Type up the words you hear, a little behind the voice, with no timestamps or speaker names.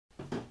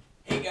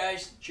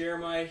guys,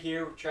 Jeremiah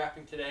here with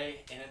Trapping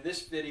Today, and in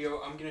this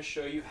video I'm going to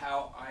show you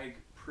how I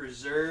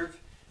preserve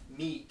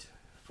meat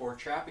for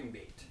trapping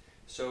bait.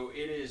 So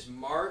it is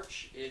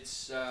March,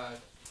 it's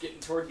getting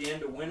toward the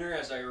end of winter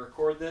as I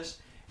record this,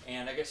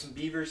 and I got some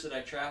beavers that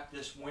I trapped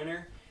this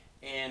winter,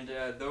 and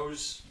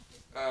those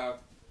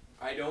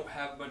I don't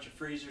have a bunch of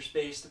freezer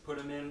space to put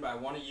them in, but I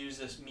want to use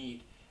this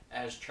meat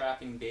as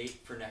trapping bait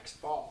for next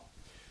fall.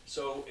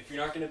 So if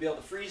you're not going to be able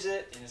to freeze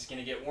it and it's going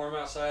to get warm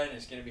outside and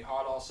it's going to be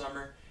hot all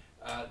summer,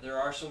 there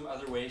are some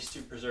other ways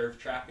to preserve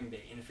trapping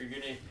bait. And if you're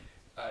going to,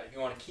 if you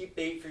want to keep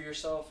bait for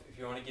yourself, if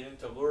you want to get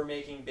into lure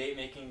making, bait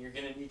making, you're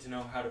going to need to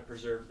know how to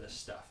preserve this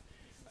stuff.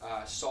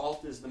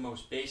 Salt is the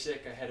most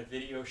basic. I had a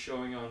video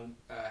showing on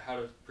how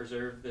to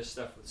preserve this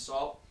stuff with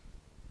salt.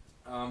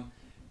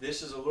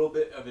 This is a little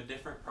bit of a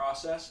different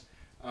process.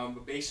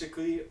 But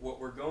basically what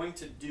we're going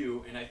to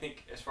do, and I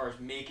think as far as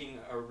making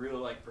a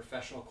real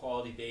professional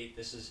quality bait,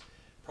 this is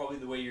probably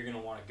the way you're going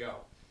to want to go.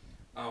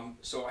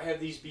 So I have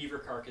these beaver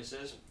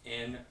carcasses,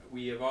 and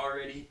we have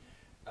already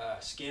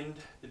skinned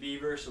the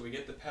beaver, so we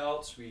get the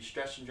pelts, we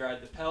stretched and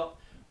dried the pelt,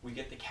 we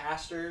get the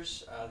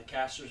casters. The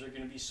casters are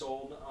going to be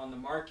sold on the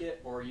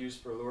market or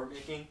used for lure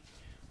making.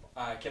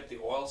 I kept the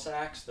oil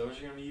sacks, those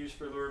are going to be used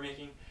for lure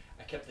making.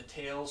 I kept the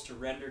tails to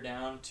render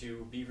down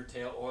to beaver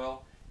tail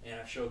oil, and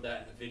I've showed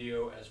that in the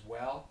video as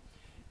well.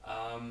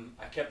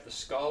 I kept the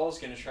skulls,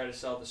 going to try to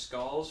sell the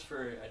skulls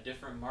for a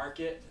different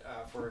market,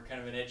 for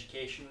kind of an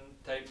education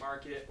type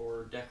market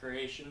or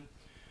decoration.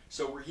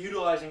 So we're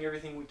utilizing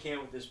everything we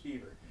can with this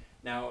beaver.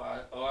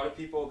 Now a lot of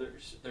people,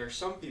 there are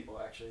some people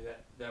actually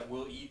that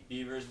will eat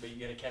beavers, but you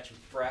got to catch them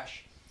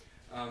fresh.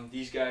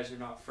 These guys are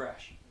not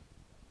fresh.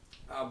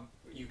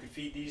 You could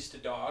feed these to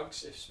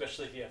dogs,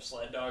 especially if you have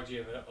sled dogs, you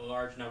have a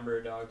large number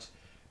of dogs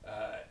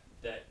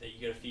that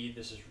you got to feed.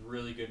 This is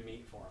really good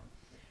meat for them.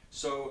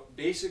 So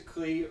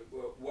basically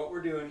what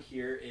we're doing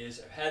here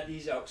is I've had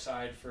these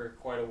outside for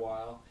quite a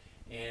while,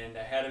 and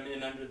I had them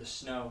in under the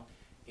snow,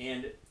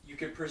 and you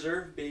can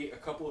preserve bait a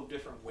couple of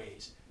different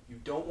ways. You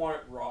don't want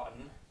it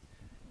rotten,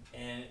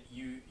 and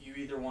you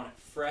either want it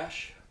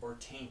fresh or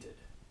tainted.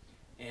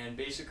 And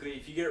basically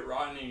if you get it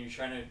rotten and you're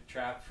trying to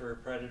trap for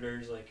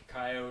predators like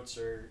coyotes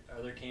or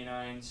other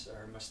canines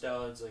or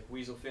mustelids like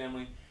weasel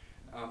family,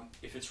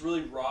 if it's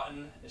really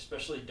rotten,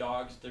 especially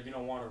dogs, they're going to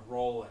want to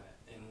roll in it,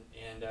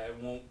 and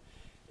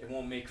it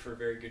won't make for a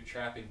very good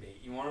trapping bait.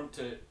 You want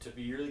them to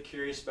be really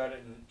curious about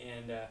it,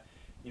 and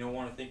you don't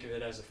want to think of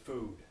it as a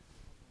food.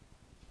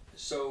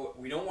 So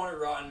we don't want it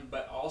rotten,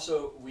 but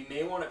also we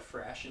may want it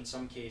fresh in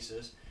some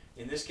cases.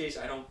 In this case,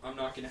 I'm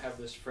not going to have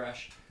this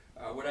fresh.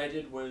 What I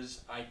did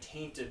was I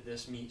tainted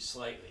this meat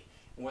slightly.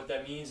 And what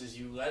that means is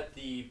you let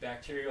the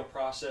bacterial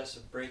process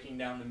of breaking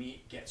down the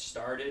meat get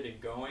started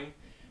and going.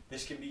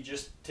 This can be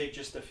take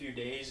just a few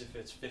days if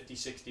it's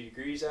 50-60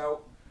 degrees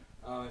out.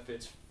 If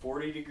it's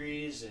 40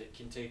 degrees, it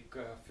can take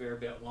a fair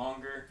bit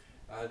longer.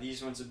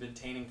 These ones have been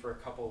tainting for a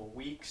couple of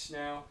weeks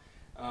now.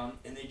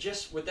 And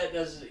what that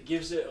does is it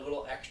gives it a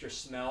little extra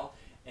smell,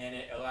 and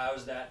it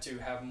allows that to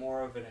have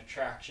more of an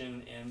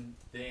attraction, and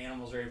the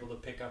animals are able to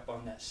pick up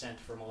on that scent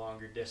from a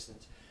longer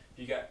distance.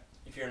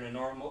 If you're in a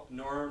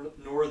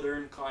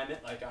northern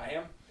climate like I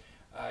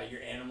am,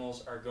 your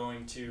animals are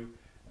going to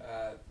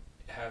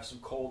have some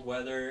cold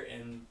weather,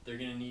 and they're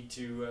going to need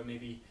to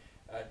maybe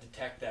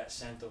detect that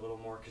scent a little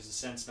more, because the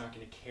scent's not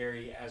going to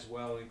carry as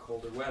well in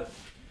colder weather.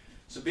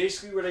 So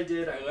basically what I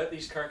did, I let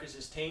these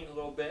carcasses taint a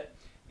little bit,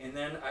 and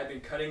then I've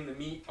been cutting the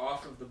meat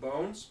off of the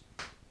bones.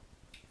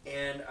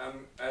 And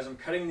as I'm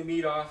cutting the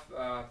meat off,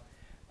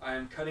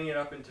 I'm cutting it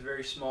up into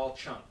very small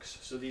chunks.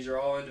 So these are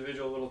all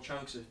individual little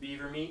chunks of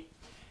beaver meat,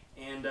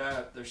 and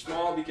they're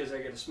small because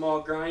I got a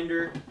small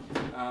grinder.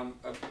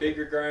 A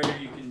bigger grinder,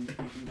 you can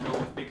go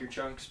with bigger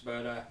chunks,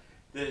 but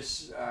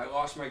I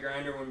lost my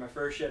grinder when my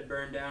first shed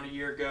burned down a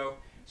year ago,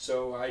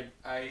 so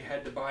I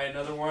had to buy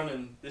another one,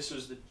 and this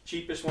was the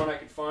cheapest one I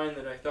could find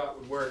that I thought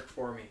would work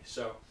for me.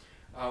 So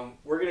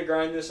we're going to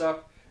grind this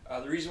up.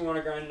 The reason we want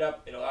to grind it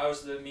up, it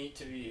allows the meat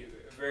to be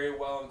very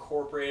well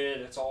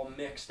incorporated, it's all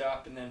mixed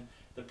up, and then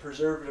the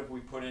preservative we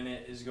put in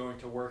it is going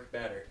to work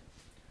better.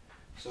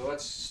 So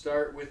let's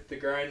start with the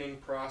grinding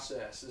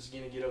process. This is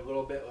going to get a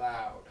little bit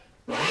loud.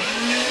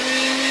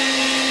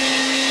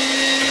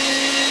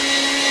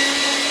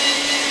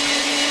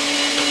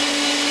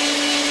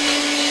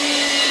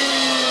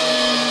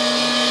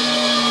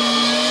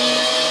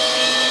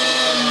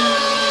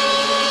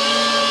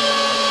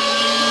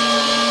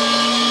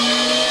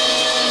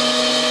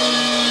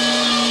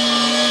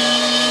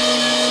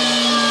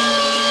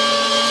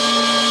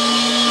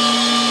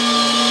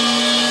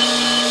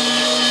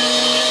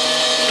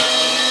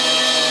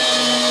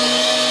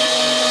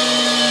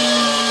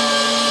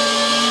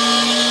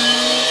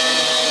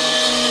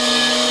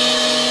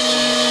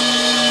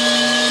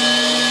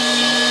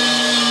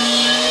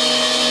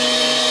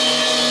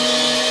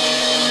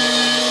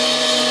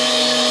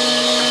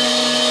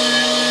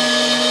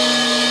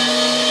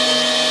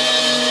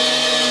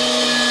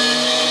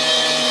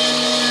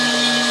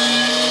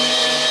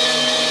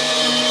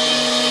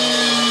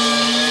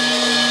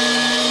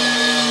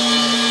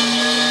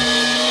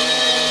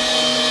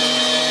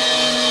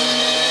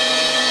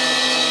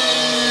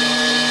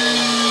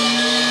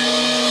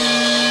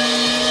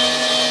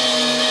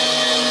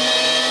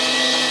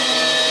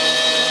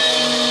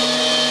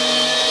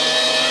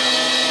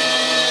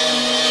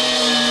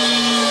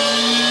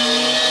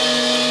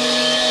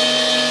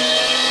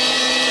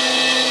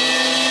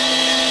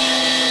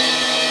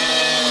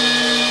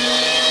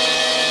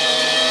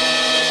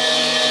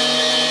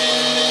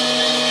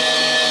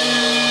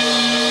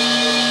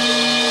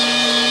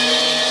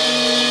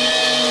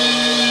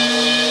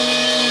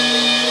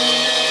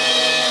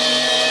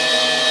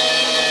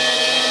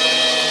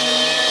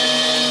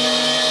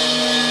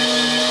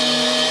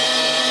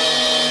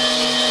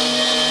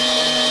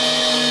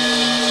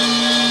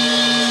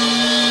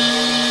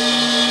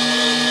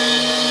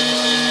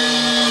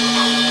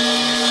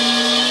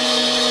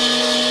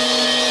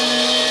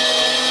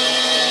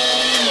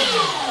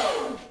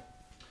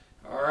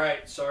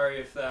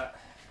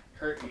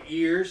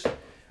 ears.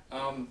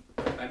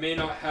 I may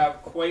not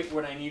have quite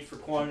what I need for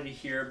quantity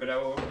here, but I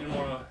didn't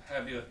want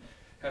to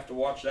have to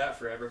watch that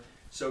forever.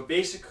 So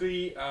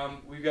basically,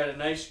 we've got a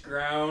nice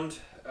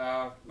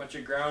bunch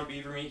of ground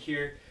beaver meat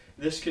here.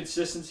 This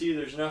consistency,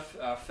 there's enough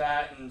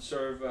fat and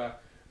sort of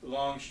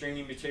long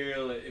stringy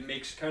material. It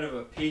makes kind of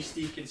a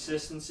pasty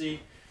consistency.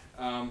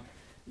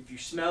 If you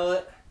smell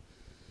it,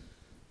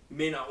 you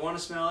may not want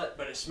to smell it,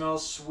 but it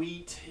smells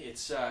sweet.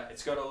 It's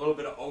got a little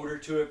bit of odor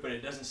to it, but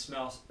it doesn't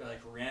smell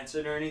like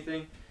rancid or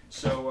anything.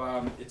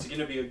 So it's going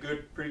to be a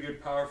pretty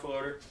good, powerful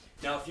odor.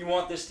 Now, if you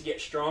want this to get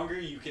stronger,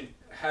 you can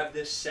have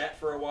this set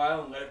for a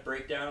while and let it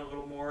break down a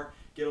little more,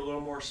 get a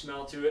little more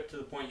smell to it to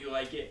the point you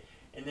like it,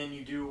 and then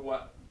you do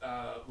what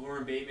lure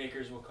and bait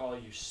makers will call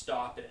you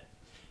stop it.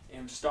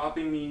 And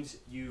stopping means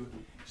you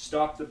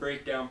stop the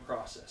breakdown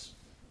process.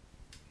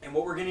 And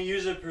what we're going to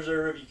use as a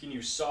preservative, you can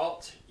use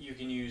salt, you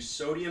can use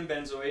sodium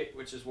benzoate,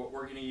 which is what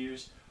we're going to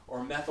use, or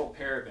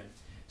methylparaben.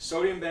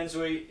 Sodium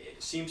benzoate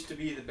seems to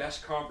be the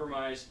best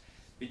compromise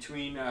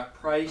between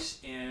price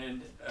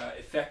and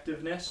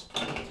effectiveness.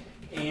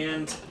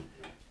 And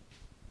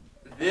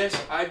this,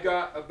 I've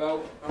got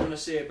about, I'm going to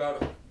say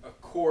about a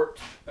quart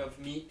of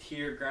meat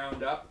here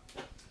ground up.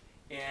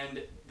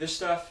 And this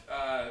stuff,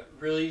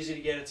 really easy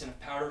to get. It's in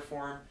a powder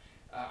form.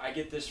 I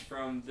get this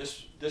from,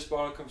 this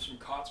bottle comes from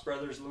Kaatz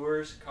Brothers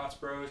Lures, Kaatz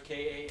Bros,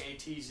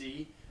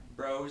 Kaatz,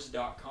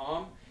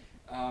 bros.com.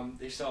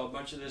 They sell a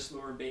bunch of this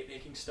lure bait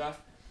making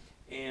stuff.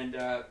 And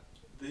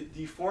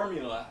the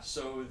formula,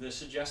 so the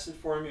suggested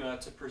formula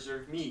to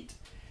preserve meat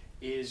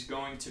is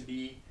going to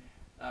be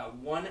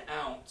 1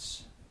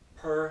 ounce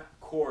per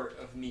quart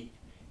of meat.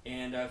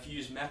 And if you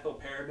use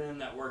methylparaben,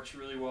 that works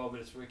really well,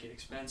 but it's wicked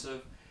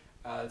expensive.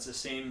 It's the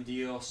same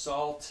deal.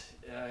 Salt,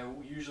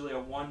 usually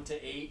a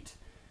 1:8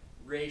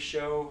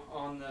 ratio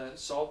on the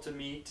salt to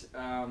meat,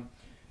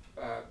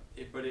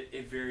 but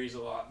it varies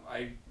a lot.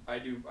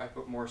 I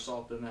put more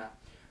salt than that.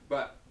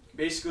 But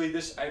basically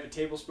this, I have a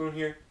tablespoon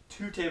here.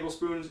 2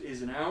 tablespoons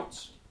is 1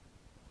 ounce.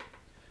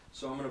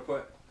 So I'm going to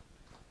put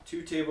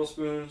 2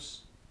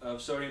 tablespoons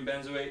of sodium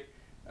benzoate.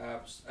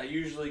 I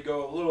usually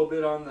go a little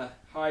bit on the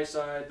high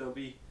side. There'll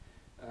be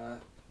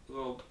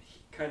little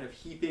kind of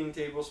heaping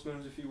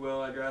tablespoons, if you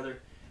will. I'd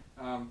rather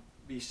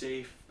be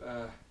safe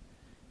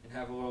and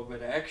have a little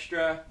bit of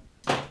extra.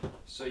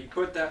 So you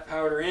put that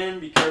powder in,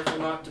 be careful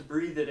not to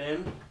breathe it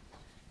in,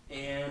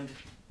 and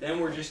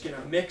then we're just going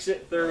to mix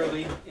it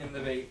thoroughly in the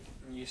bait.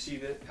 And you see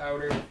the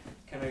powder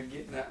kind of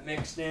getting that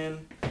mixed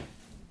in.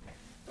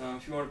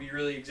 If you want to be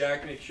really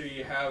exact, make sure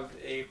you have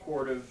a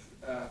quart of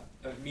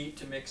meat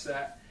to mix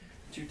that.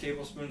 2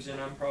 tablespoons in.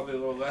 I'm probably a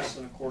little less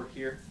than a quart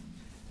here.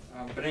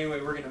 But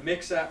anyway, we're going to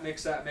mix that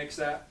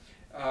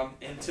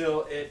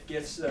until it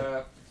gets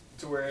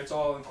to where it's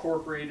all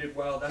incorporated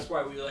well. That's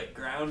why we like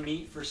ground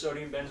meat for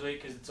sodium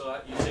benzoate, because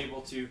it's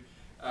able to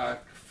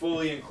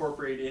fully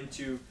incorporate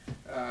into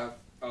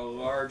a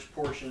large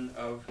portion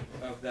of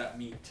that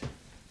meat.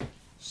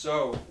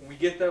 So when we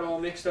get that all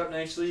mixed up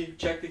nicely,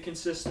 check the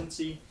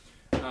consistency.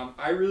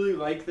 I really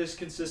like this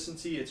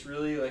consistency. It's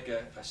really like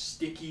a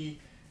sticky,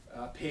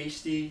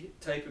 pasty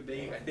type of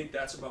bait. I think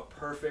that's about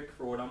perfect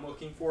for what I'm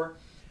looking for.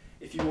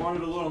 If you want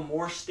it a little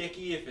more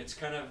sticky, if it's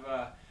kind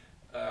of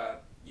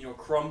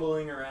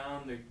crumbling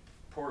around, the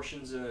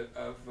portions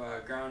of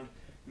ground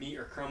meat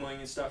are crumbling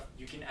and stuff,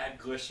 you can add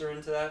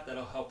glycerin to that.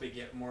 That'll help it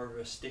get more of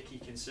a sticky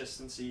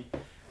consistency.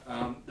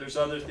 There's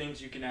other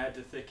things you can add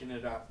to thicken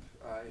it up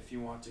if you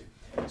want to.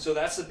 So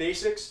that's the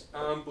basics.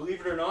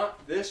 Believe it or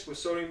not, this with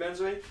sodium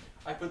benzoate,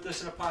 I put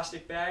this in a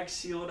plastic bag,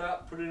 seal it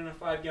up, put it in a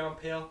 5-gallon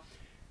pail.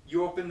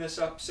 You open this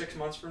up 6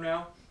 months from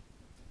now,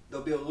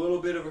 there'll be a little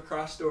bit of a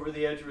crust over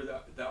the edge where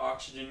the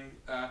oxygen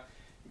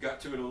got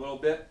to it a little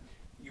bit.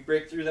 You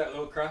break through that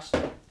little crust,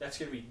 that's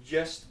going to be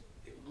just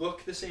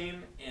look the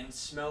same and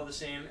smell the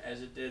same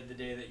as it did the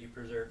day that you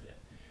preserved it.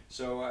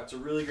 So it's a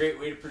really great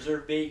way to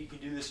preserve bait. You can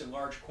do this in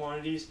large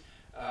quantities.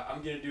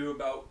 I'm going to do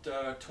about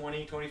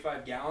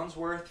 20-25 gallons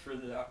worth for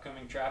the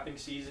upcoming trapping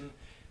season.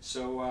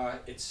 So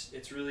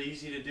it's really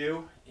easy to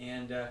do,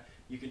 and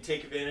you can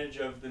take advantage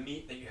of the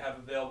meat that you have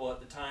available at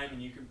the time,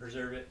 and you can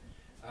preserve it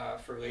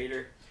for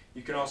later.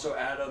 You can also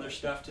add other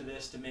stuff to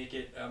this to make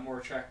it a more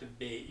attractive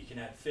bait. You can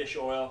add fish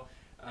oil,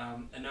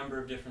 a number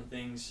of different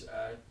things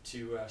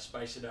to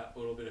spice it up, a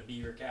little bit of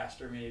beaver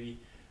castor maybe.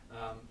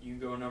 You can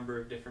go a number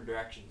of different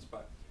directions,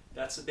 but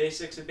that's the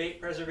basics of bait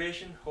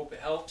preservation. Hope it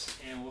helps,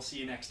 and we'll see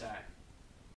you next time.